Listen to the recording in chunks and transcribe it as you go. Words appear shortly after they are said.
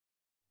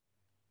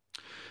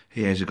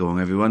Hey, how's it going,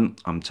 everyone?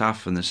 I'm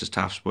Taff, and this is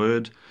Taff's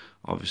Word.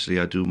 Obviously,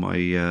 I do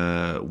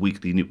my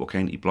weekly Newport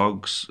County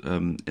blogs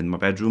in my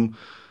bedroom,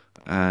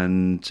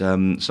 and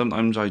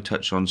sometimes I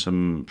touch on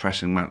some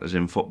pressing matters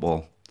in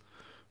football.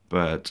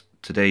 But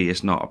today,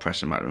 it's not a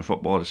pressing matter in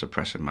football; it's a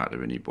pressing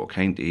matter in Newport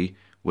County,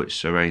 which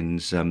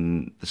surrounds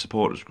the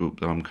supporters group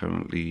that I'm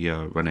currently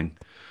running.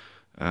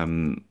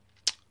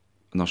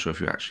 I'm not sure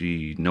if you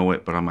actually know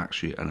it, but I'm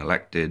actually an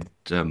elected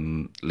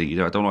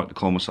leader. I don't like to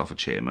call myself a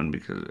chairman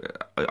because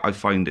I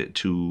find it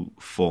too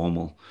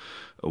formal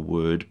a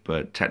word,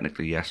 but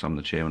technically, yes, I'm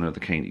the chairman of the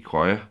County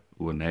Choir,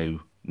 who are now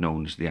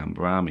known as the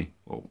Amber Army,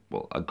 or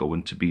well, are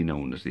going to be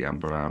known as the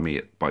Amber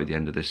Army by the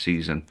end of this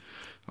season.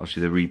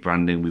 Obviously, the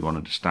rebranding we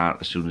wanted to start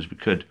as soon as we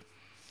could.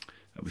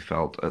 We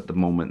felt at the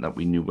moment that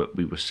we knew that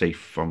we were safe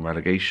from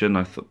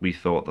relegation. We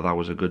thought that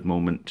was a good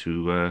moment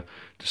to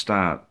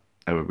start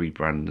our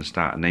rebrand and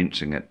start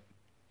announcing it.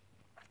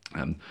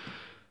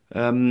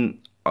 Um,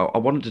 I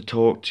wanted to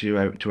talk to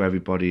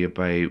everybody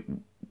about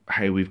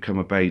how we've come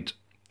about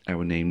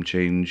our name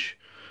change,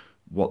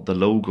 what the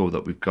logo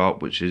that we've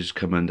got, which has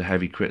come under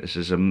heavy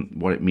criticism,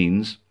 what it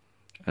means,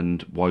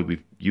 and why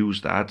we've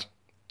used that,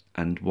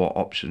 and what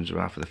options there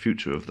are for the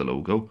future of the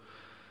logo,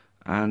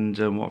 and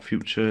what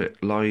future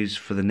lies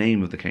for the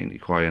name of the County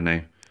Choir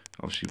now.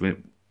 Obviously, we're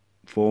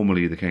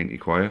formerly the County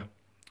Choir,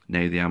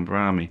 now the Amber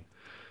Army.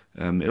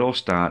 It all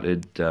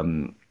started,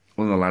 one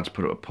of the lads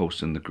put up a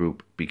post in the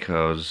group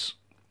because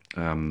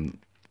one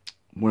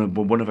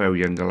of our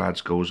younger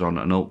lads goes on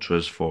an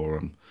ultras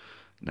forum.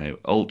 Now,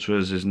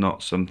 ultras is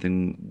not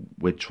something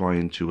we're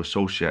trying to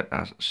associate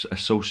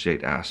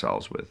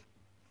ourselves with.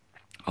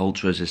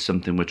 Ultras is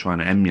something we're trying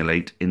to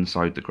emulate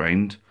inside the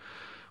ground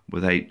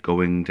without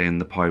going down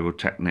the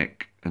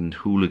pyrotechnic and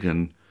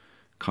hooligan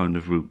kind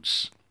of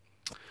routes.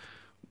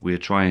 We're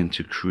trying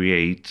to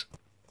create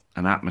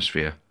an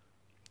atmosphere.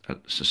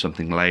 So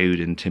something loud,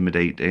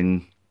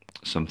 intimidating,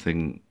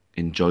 something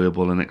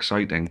enjoyable and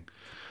exciting.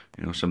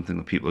 Something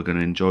that people are going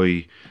to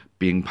enjoy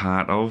being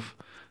part of,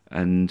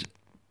 and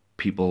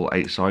people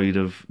outside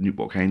of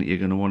Newport County are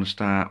going to want to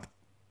start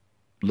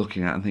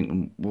looking at and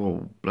thinking,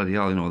 "Whoa, bloody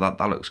hell!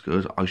 That looks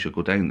good. I should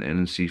go down there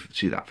and see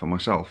that for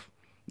myself."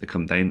 They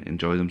come down,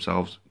 enjoy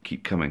themselves,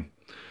 keep coming.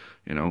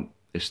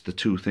 It's the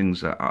two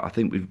things that I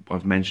think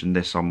I've mentioned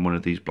this on one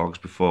of these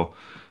blogs before.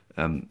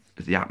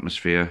 The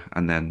atmosphere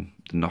and then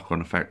the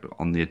knock-on effect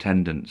on the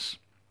attendance,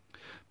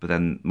 but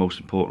then most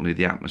importantly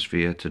the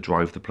atmosphere to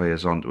drive the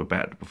players on to a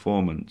better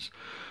performance,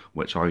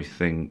 which I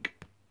think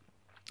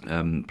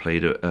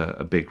played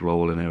a big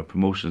role in our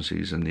promotion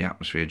season. The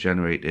atmosphere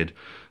generated.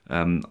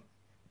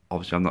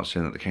 Obviously, I'm not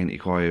saying that the County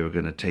Choir are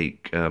going to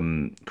take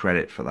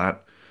credit for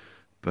that,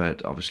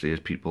 but obviously,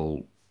 as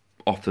people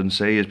often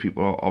say, as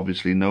people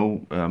obviously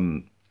know,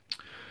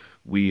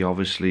 we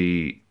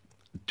obviously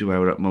do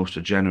our utmost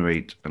to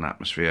generate an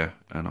atmosphere,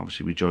 and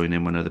obviously we join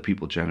in when other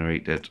people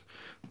generate it.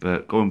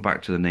 But going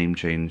back to the name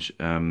change,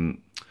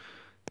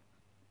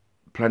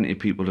 plenty of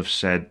people have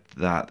said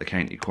that the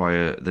County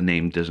Choir, the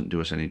name doesn't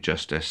do us any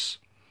justice.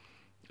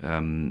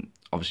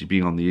 Obviously,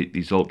 being on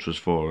these ultras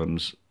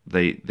forums,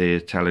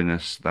 they're telling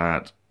us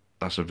that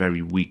that's a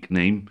very weak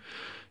name.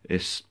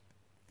 It's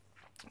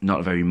not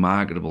a very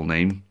marketable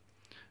name,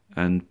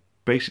 and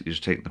basically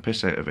just taking the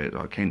piss out of it.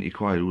 Like, County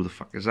Choir, who the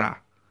fuck is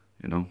that?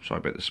 Sorry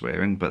about the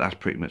swearing, but that's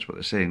pretty much what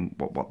they're saying.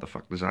 What the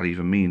fuck does that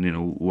even mean?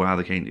 Who are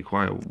the County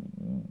Choir?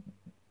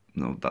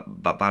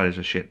 That is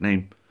a shit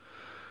name.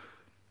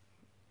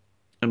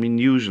 I mean,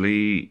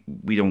 usually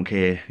we don't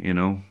care,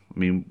 I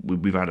mean,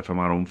 we've had it from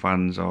our own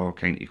fans. Oh,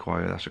 County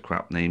Choir, that's a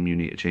crap name. You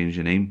need to change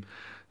your name,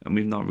 and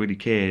we've not really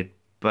cared.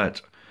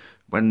 But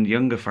when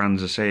younger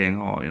fans are saying,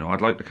 "Oh,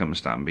 I'd like to come and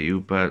stand by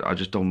you, but I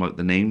just don't like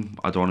the name.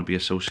 I don't want to be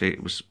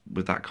associated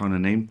with that kind of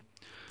name."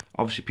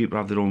 Obviously, people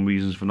have their own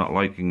reasons for not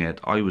liking it.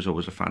 I was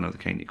always a fan of the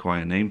County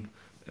Choir name.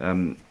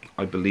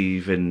 I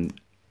believe in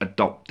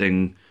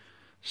adopting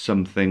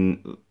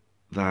something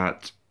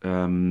that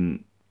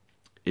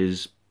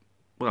is,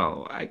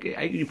 well, how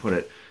can you put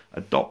it?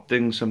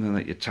 Adopting something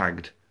that you're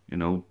tagged.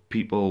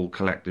 People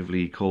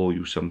collectively call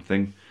you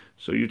something,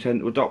 so you tend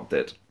to adopt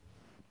it.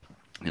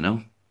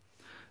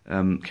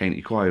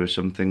 County Choir is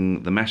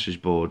something the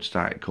message board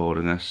started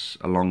calling us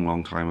a long,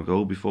 long time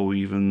ago, before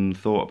we even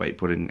thought about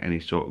putting any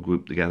sort of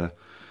group together.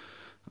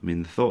 I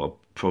mean, the thought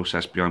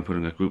process behind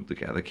putting a group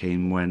together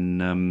came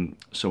when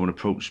someone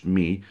approached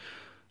me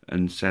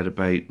and said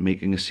about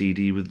making a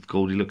CD with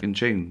Goldie Looking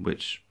Chain,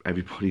 which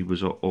everybody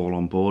was all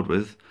on board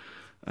with.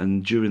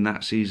 And during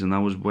that season, that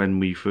was when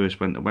we first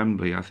went to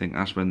Wembley. I think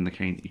that's when the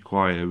County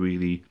Choir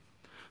really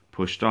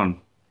pushed on.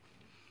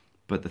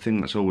 But the thing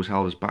that's always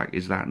held us back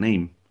is that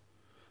name.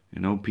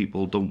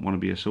 People don't want to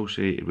be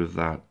associated with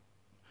that.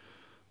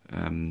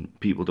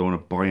 People don't want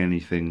to buy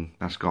anything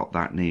that's got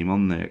that name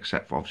on there,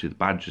 except for obviously the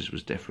badges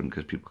was different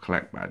because people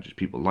collect badges,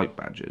 people like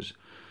badges.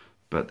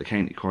 But the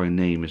County Choir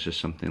name is just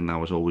something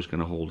that was always going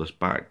to hold us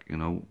back.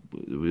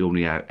 We're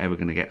only ever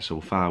going to get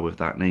so far with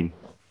that name.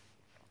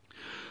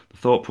 The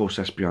thought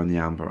process behind the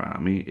Amber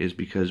Army is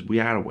because we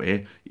are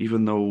aware,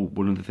 even though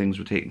one of the things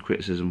we're taking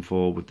criticism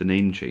for with the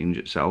name change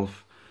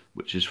itself,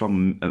 which is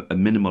from a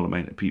minimal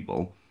amount of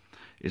people,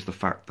 is the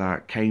fact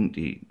that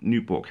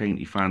Newport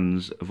County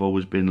fans have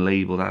always been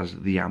labelled as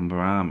the Amber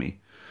Army.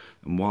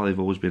 And while they've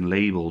always been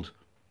labelled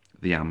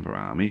the Amber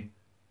Army,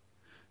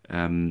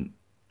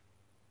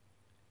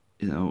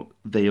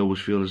 they always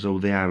feel as though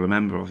they are a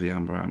member of the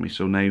Amber Army.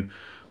 So now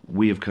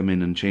we have come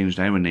in and changed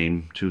our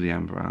name to the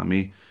Amber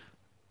Army.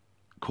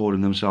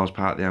 Calling themselves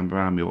part of the Amber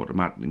Army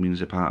automatically means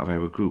they're part of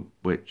our group,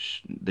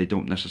 which they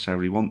don't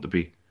necessarily want to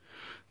be.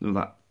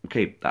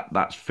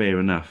 That's fair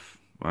enough,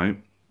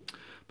 right?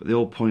 But the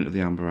whole point of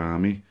the Amber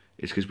Army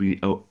is because we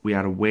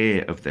are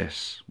aware of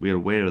this. We are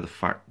aware of the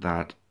fact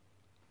that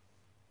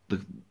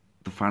the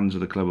fans of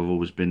the club have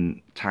always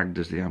been tagged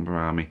as the Amber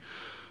Army.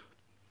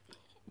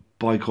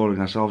 By calling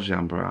ourselves the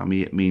Amber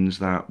Army, it means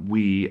that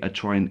we are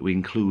trying to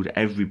include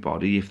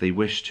everybody, if they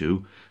wish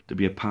to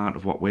be a part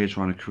of what we're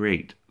trying to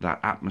create. That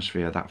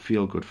atmosphere, that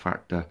feel-good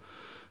factor,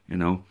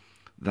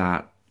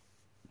 that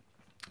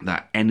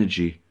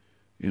energy,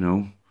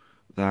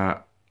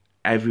 that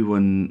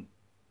everyone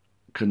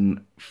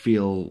can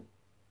feel.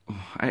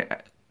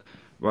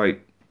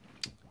 Right,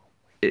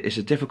 it's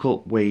a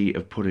difficult way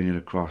of putting it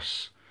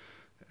across.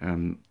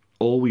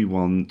 All we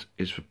want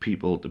is for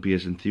people to be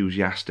as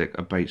enthusiastic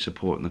about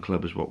supporting the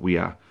club as what we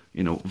are,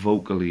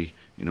 vocally,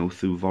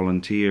 through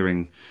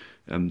volunteering,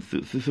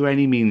 through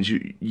any means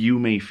you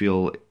may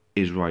feel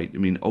is right. I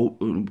mean,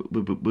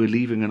 we're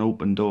leaving an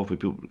open door for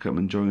people to come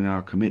and join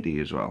our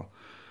committee as well.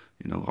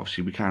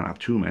 Obviously we can't have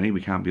too many,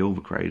 we can't be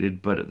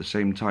overcrowded, but at the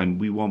same time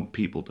we want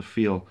people to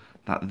feel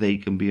that they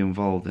can be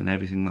involved in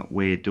everything that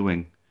we're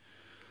doing.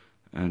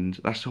 And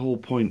that's the whole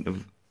point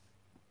of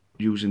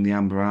using the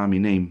Amber Army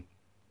name.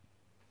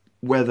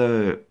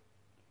 Whether,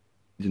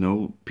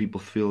 people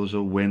feel as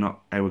though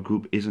our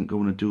group isn't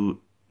going to do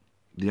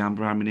the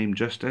Amber Army name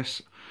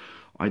justice,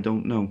 I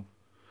don't know.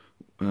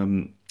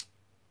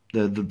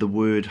 The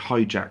word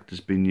hijacked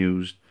has been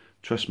used.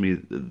 Trust me,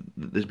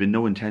 there's been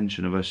no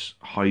intention of us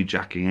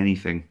hijacking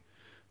anything,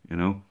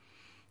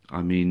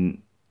 I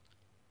mean,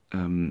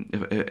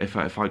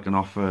 if I can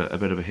offer a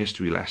bit of a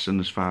history lesson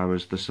as far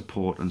as the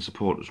support and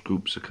supporters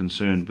groups are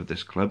concerned with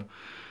this club,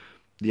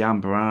 the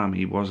Amber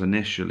Army was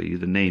initially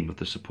the name of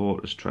the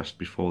Supporters Trust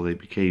before they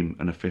became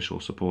an official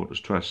Supporters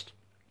Trust.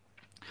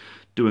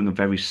 Doing a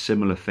very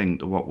similar thing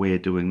to what we're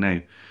doing now.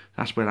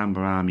 That's where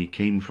Amber Army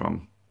came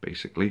from,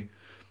 basically.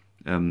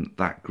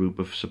 That group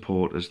of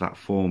supporters that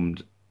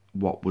formed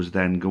what was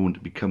then going to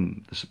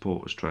become the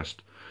Supporters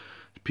Trust.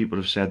 People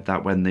have said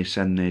that when they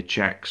send their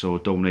cheques or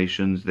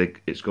donations,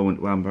 it's going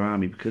to Amber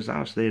Army because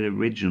that's their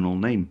original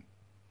name.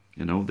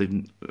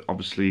 They've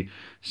obviously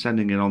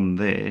sending it on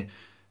there.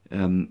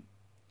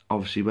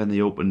 Obviously, when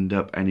they opened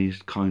up any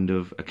kind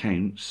of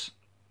accounts,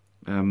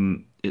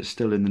 it's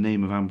still in the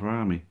name of Amber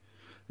Army.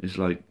 It's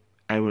like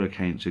our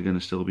accounts are going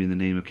to still be in the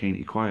name of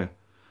County Choir,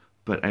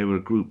 but our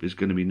group is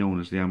going to be known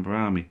as the Amber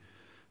Army.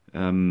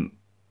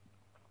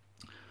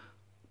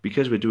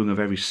 Because we're doing a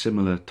very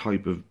similar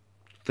type of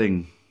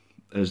thing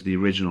as the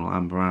original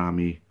Amber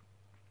Army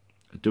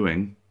are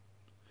doing,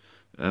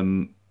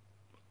 I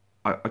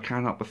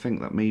can't help but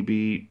think that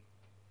maybe,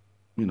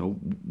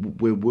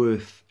 we're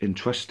worth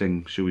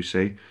entrusting, shall we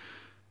say,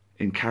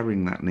 in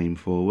carrying that name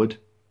forward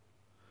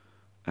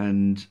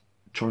and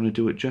trying to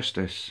do it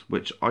justice,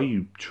 which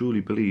I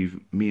truly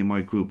believe me and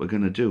my group are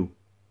going to do.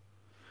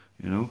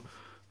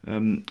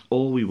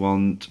 All we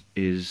want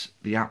is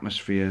the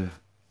atmosphere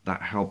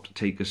that helped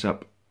take us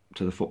up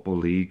to the Football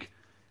League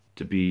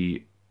to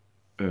be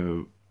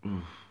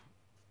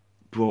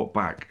brought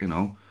back,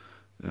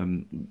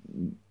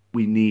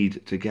 we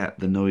need to get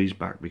the noise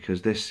back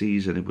because this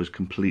season it was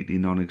completely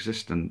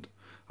non-existent.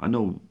 I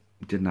know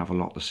we didn't have a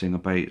lot to sing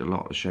about, a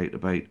lot to shout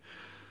about,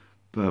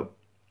 but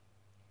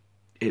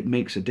it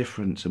makes a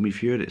difference, and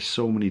we've heard it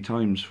so many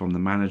times from the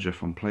manager,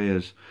 from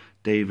players.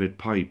 David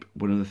Pipe,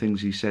 one of the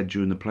things he said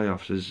during the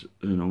playoffs is,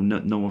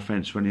 no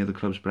offence to any other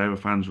clubs, but our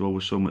fans are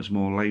always so much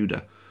more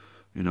louder,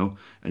 and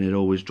it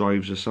always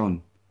drives us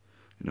on,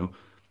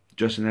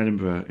 Just in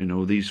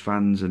Edinburgh, these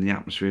fans and the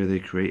atmosphere they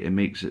create, it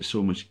makes it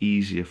so much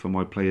easier for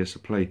my players to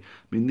play. I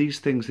mean, these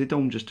things, they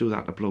don't just do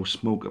that to blow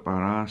smoke up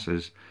our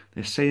arses.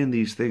 They're saying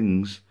these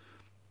things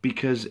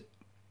because,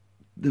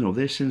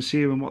 they're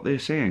sincere in what they're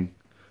saying.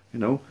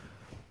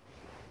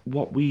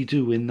 What we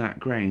do in that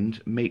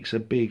ground makes a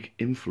big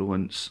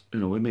influence, it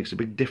makes a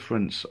big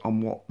difference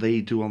on what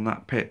they do on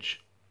that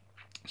pitch.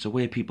 So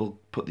where people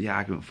put the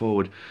argument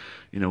forward,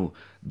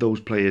 those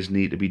players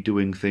need to be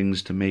doing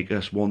things to make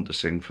us want to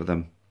sing for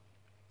them.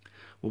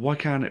 Well, why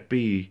can't it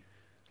be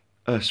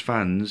us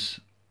fans,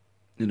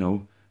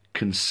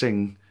 can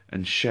sing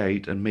and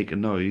shout and make a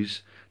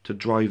noise to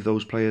drive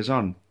those players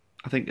on?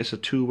 I think it's a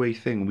two-way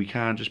thing. We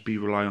can't just be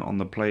reliant on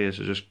the players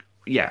to just,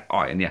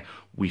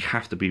 we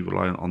have to be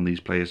reliant on these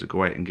players to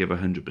go out and give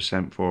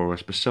 100% for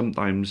us. But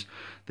sometimes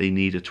they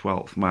need a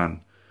 12th man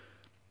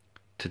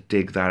to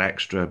dig that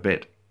extra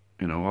bit.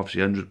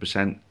 Obviously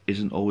 100%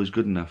 isn't always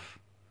good enough,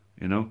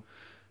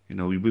 You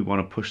know, we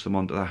want to push them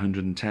onto that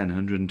 110,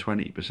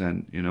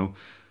 120%, you know,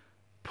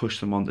 push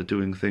them onto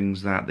doing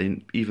things that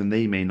even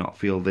they may not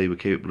feel they were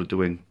capable of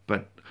doing.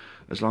 But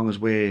as long as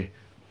we're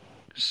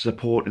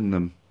supporting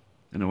them,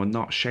 you know, and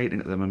not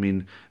shouting at them. I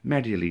mean,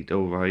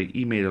 Medialito, right,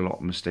 he made a lot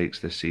of mistakes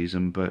this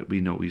season, but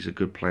we know he's a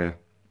good player.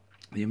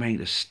 The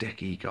amount of stick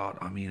he got,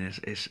 I mean,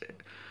 it's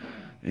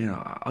you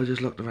know, I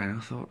just looked around and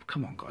I thought,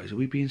 come on, guys, are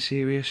we being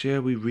serious here?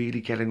 Are we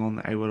really getting on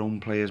our own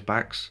players'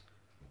 backs?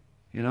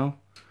 You know?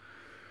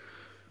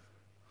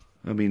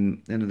 I mean,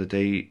 at the end of the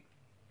day,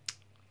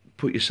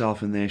 put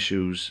yourself in their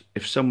shoes.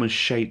 If someone's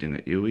shouting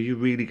at you, are you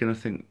really going to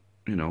think,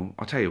 you know,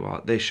 I'll tell you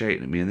what, they're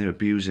shouting at me and they're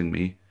abusing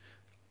me.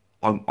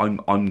 I'm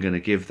going to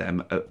give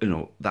them, you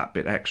know, that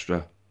bit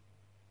extra.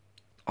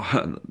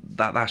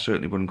 That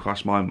certainly wouldn't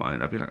cross my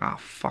mind. I'd be like,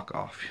 fuck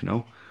off, you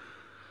know.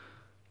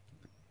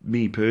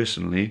 Me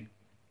personally,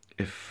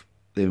 if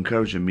they're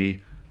encouraging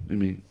me, I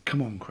mean,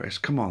 come on, Chris,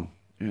 come on,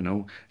 you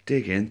know,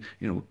 dig in,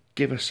 you know,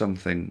 give us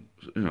something,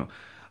 you know.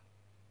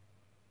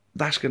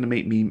 That's going to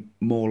make me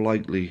more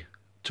likely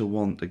to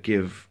want to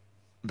give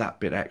that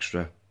bit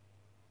extra.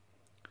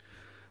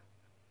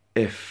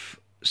 If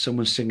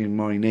someone's singing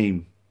my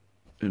name,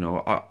 you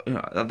know,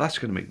 that's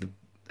going to make the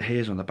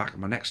hairs on the back of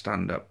my neck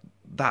stand up.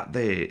 That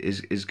there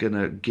is going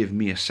to give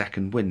me a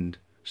second wind,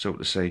 so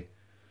to say.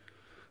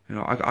 You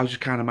know, I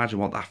just can't imagine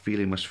what that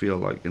feeling must feel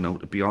like, you know,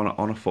 to be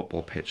on a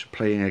football pitch,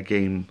 playing a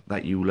game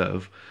that you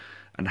love,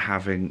 and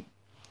having,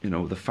 you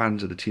know, the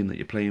fans of the team that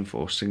you're playing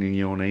for singing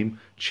your name,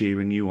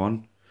 cheering you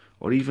on,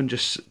 or even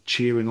just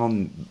cheering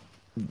on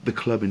the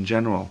club in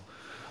general,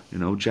 you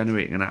know,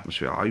 generating an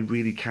atmosphere. I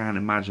really can't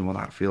imagine what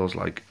that feels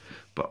like.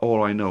 But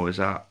all I know is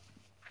that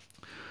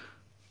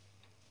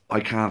I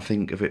can't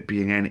think of it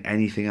being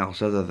anything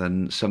else other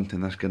than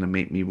something that's going to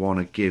make me want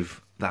to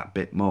give that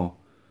bit more.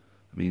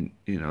 I mean,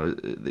 you know,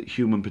 the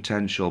human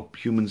potential,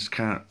 humans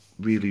can't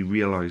really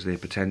realise their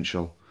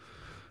potential,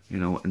 you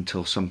know,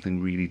 until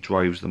something really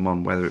drives them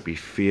on, whether it be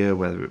fear,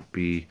 whether it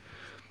be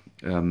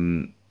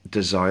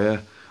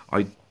desire.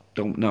 I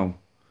don't know,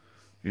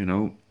 you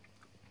know,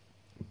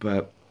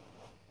 but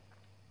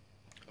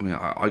I mean,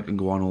 I can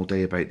go on all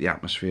day about the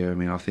atmosphere. I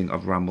mean, I think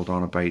I've rambled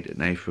on about it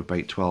now for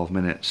about 12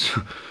 minutes,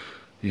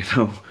 you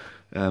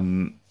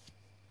know.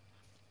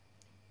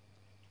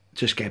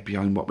 Just get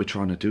behind what we're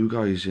trying to do,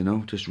 guys, you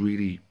know. Just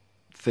really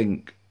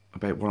think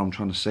about what I'm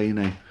trying to say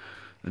now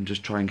and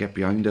just try and get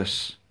behind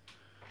us.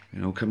 You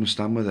know, come and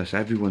stand with us.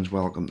 Everyone's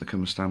welcome to come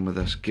and stand with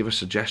us. Give us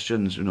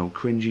suggestions, you know,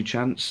 cringy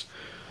chants.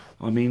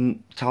 I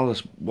mean, tell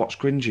us what's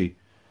cringy.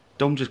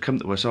 Don't just come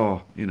to us,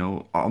 you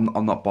know,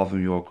 I'm not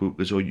bothering your group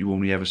because you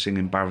only ever sing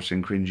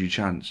embarrassing, cringy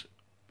chants.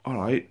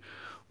 Alright,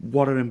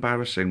 what are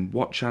embarrassing?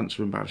 What chants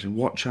are embarrassing?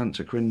 What chants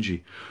are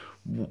cringy?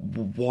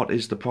 What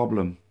is the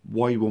problem?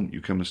 Why won't you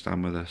come and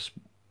stand with us?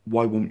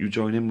 Why won't you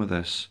join in with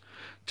us?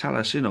 Tell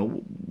us, you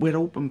know, we're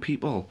open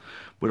people.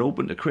 We're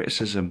open to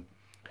criticism.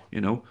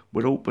 You know,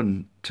 we're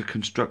open to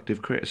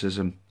constructive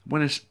criticism.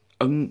 When it's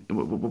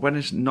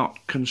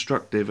not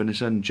constructive and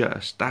it's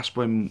unjust, that's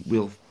when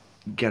we'll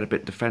get a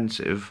bit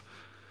defensive,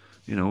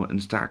 you know,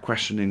 and start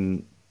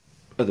questioning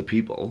other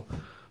people.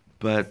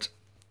 But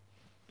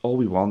all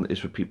we want is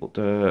for people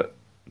to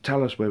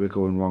tell us where we're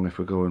going wrong if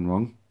we're going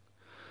wrong.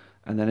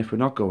 And then if we're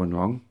not going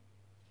wrong,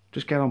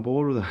 just get on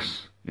board with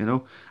us, you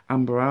know.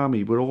 Amber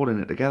Army, we're all in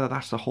it together.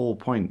 That's the whole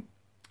point.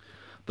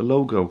 The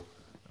logo,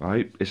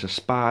 right, is a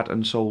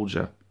Spartan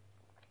soldier.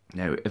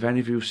 Now, if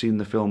any of you have seen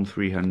the film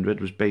 300,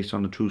 it was based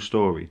on a true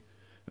story.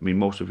 I mean,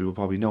 most of you will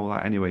probably know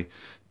that anyway.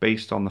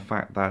 Based on the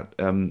fact that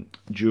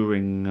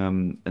during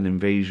an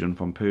invasion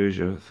from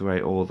Persia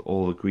throughout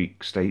all the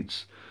Greek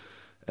states,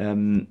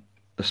 the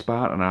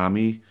Spartan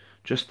army,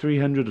 just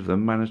 300 of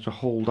them managed to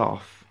hold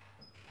off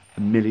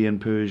 1 million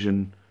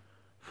Persian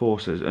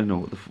forces.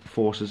 No, the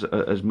forces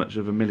as much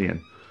of 1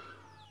 million.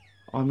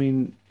 I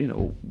mean, you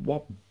know,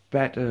 what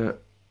better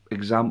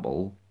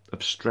example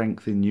of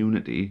strength in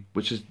unity,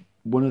 which is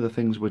one of the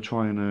things we're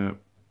trying to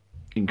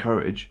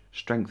encourage,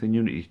 strength in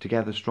unity,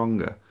 together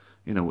stronger.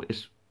 You know,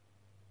 it's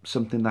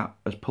something that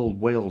has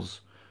pulled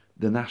Wales,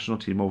 the national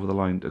team, over the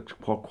line to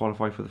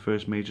qualify for the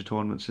first major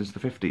tournament since the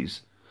 50s.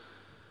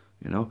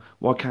 You know,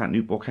 why can't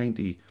Newport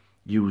County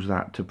use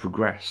that to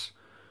progress?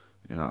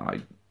 You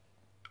know,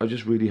 I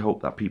just really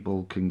hope that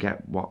people can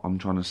get what I'm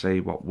trying to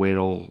say, what we're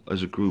all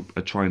as a group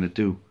are trying to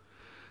do.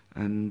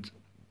 And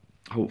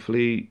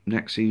hopefully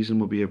next season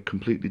will be a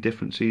completely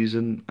different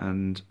season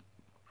and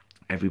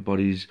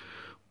everybody's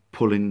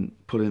pulling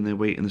their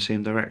weight in the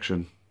same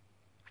direction.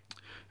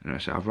 And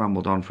so I've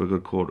rambled on for a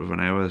good quarter of an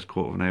hour. This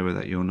quarter of an hour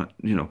that you're not,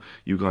 you know,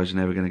 you guys are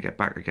never going to get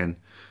back again.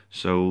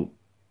 So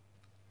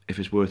if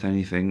it's worth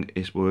anything,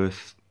 it's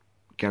worth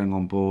getting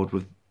on board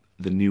with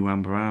the new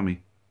Amber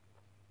Army.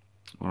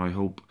 Well, I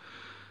hope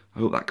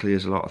that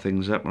clears a lot of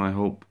things up, and I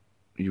hope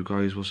you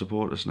guys will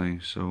support us now.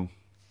 So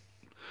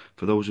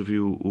for those of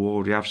you who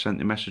already have sent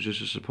the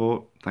messages of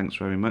support, thanks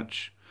very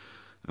much.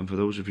 And for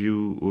those of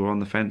you who are on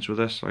the fence with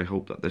us, I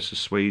hope that this has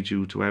swayed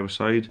you to our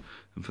side.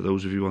 And for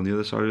those of you on the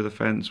other side of the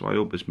fence, well, I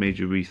hope it's made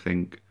you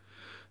rethink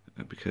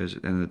because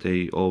at the end of the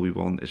day, all we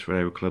want is for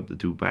our club to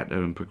do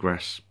better and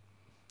progress.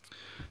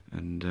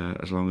 And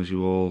as long as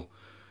you all,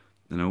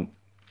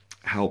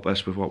 help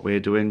us with what we're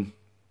doing,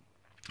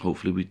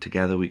 hopefully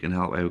together we can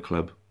help our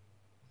club.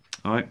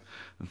 Alright,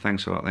 and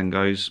thanks a lot then,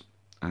 guys,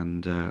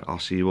 and I'll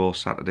see you all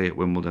Saturday at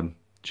Wimbledon.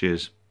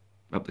 Cheers.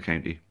 Up the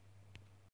county.